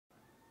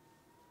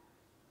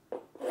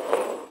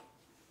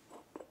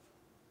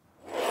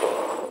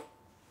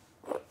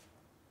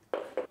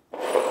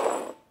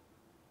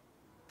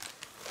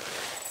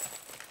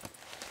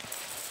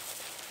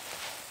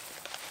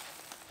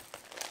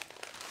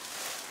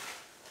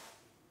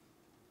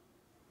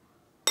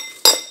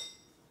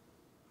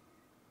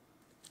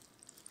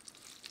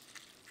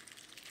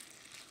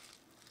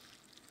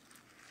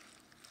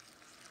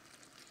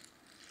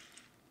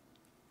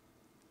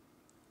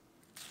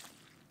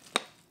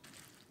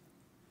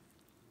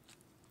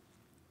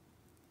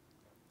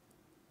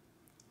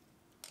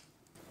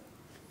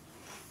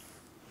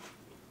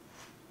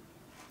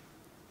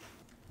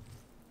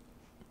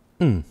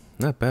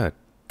Not bad.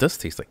 Does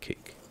taste like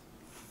cake.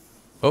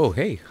 Oh,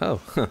 hey.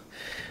 Oh,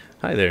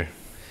 hi there.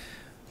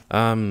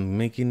 I'm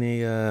making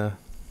a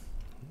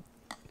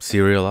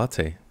cereal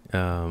latte.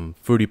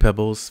 Fruity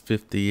Pebbles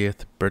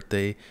 50th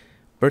birthday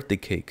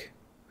cake.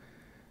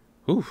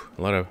 Ooh,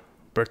 a lot of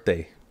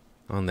birthday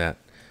on that.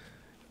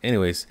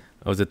 Anyways,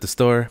 I was at the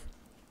store,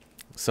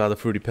 saw the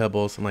Fruity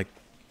Pebbles. I'm like,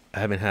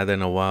 I haven't had that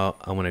in a while.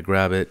 I want to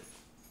grab it.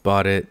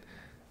 Bought it,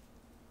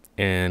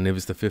 and it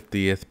was the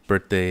 50th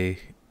birthday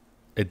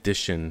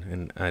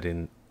edition,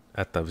 and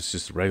I thought it was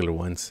just regular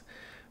ones,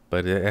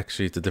 but it's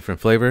a different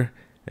flavor,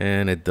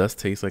 and it does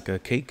taste like a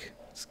cake.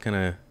 It's kind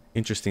of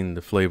interesting.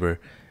 The flavor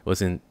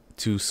wasn't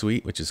too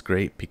sweet, which is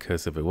great,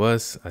 because if it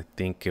was, I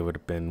think it would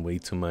have been way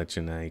too much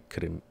and I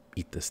couldn't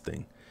eat this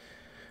thing.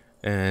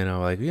 And I'm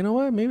like, you know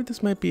what, maybe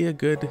this might be a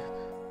good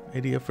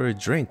idea for a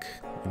drink.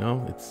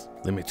 It's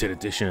limited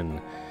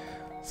edition,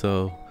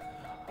 so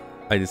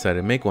I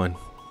decided to make one.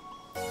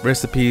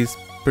 Recipe's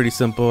pretty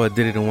simple. I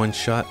did it in one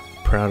shot.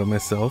 Proud of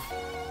myself.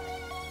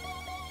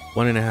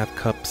 1.5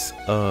 cups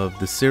of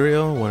the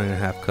cereal,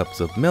 1.5 cups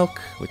of milk,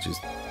 which is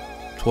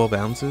 12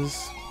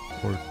 ounces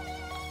or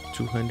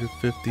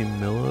 250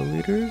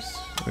 milliliters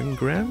in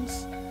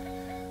grams.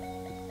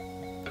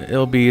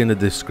 It'll be in the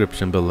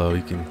description below.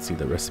 You can see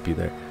the recipe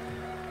there.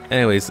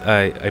 Anyways,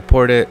 I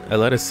poured it. I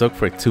let it soak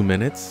for like 2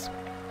 minutes,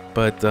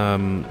 but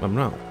I'm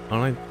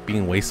not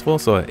being wasteful,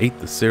 so I ate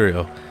the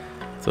cereal.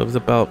 So it was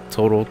about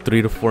total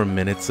 3 to 4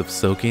 minutes of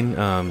soaking.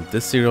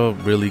 This cereal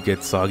really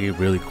gets soggy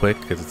really quick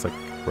because it's like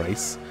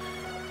rice.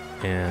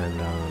 And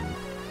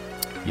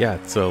yeah,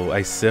 so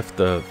I sift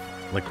the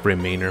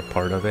remainder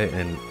part of it,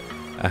 and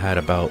I had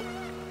about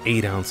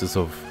 8 ounces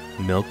of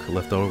milk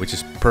left over, which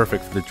is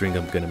perfect for the drink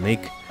I'm gonna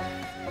make.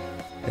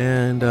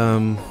 And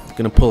I'm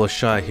gonna pull a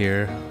shot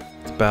here.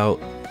 It's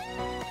about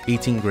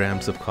 18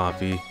 grams of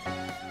coffee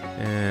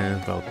and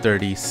about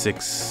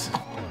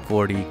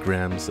 40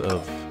 grams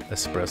of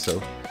espresso.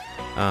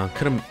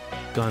 Could have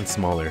gone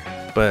smaller,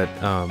 but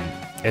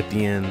at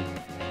the end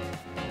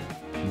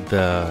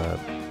the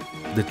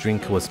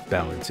drink was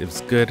balanced. It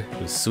was good,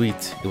 it was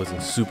sweet, it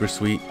wasn't super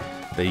sweet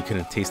that you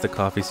couldn't taste the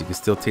coffee, so you could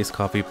still taste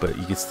coffee, but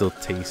you could still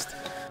taste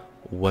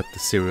what the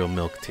cereal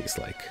milk tastes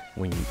like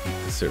when you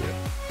eat the cereal.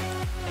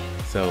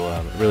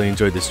 So really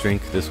enjoyed this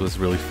drink. This was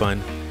really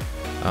fun.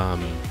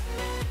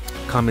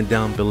 Comment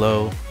down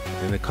below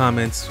in the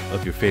comments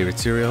of your favorite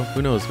cereal.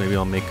 Who knows, maybe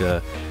I'll make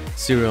a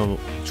cereal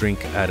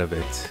drink out of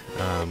it.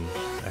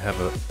 I have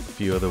a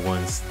few other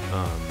ones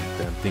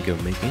that I'm thinking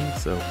of making,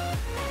 so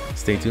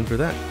stay tuned for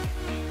that.